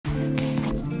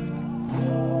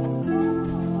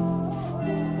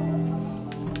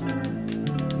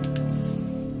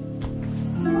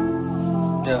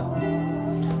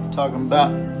talking about.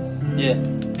 Yeah.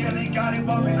 Yeah.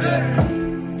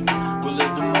 We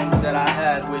lived the moment that I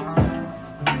had with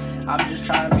you. I'm just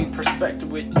trying to be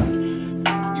perspective with you.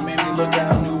 You made me look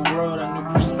at a new world, a new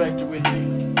perspective with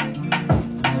you.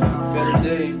 Better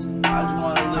days. I just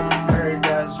want to live in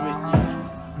paradise with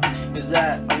you. Is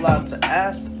that a lot to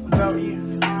ask about you?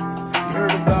 You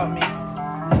heard about me.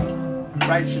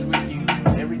 Righteous with you.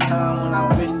 Every time when I'm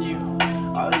with you.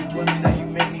 All these women that you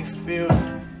make me feel.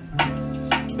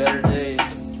 Better days.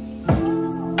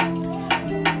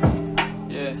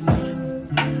 Yeah.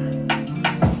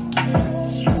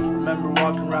 Remember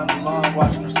walking around the lawn,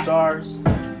 watching the stars.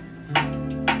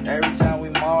 Every time we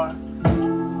mar.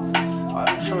 All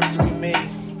the choices we made.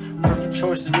 Perfect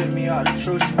choices with me, all the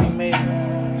choices we made.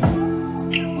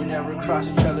 We never cross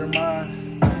each other's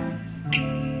mind.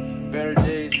 Better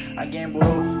days, I gamble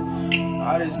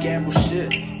all this gamble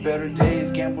shit. Better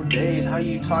days, gamble days. How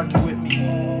you talking with me?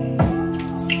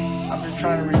 I'm just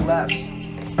trying to relapse.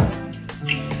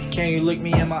 Can you look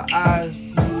me in my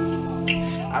eyes?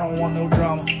 I don't want no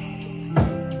drama.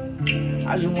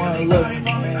 I just want to love you.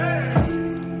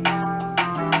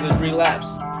 Let's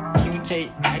relapse. Can you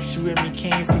take action with me?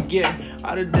 Can you forget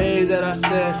all the days that I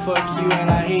said fuck you and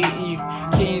I hate you?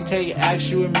 Can you take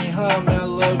action with me? Huh, man, I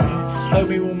love you. Love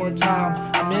me one more time.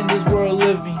 I'm in this world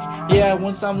living. Yeah,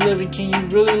 once I'm living, can you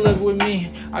really live with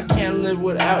me? I can't live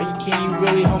without you. Can you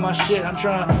really hold my shit? I'm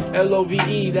trying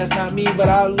LOVE. That's not me, but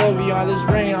I love you. All this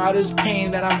rain, all this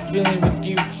pain that I'm feeling with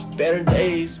you. Better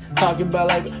days. Talking about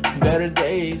like better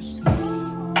days.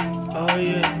 Oh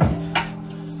yeah.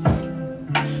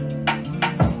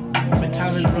 When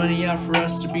time is running out for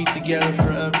us to be together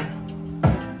forever.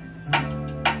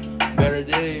 Better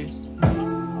days.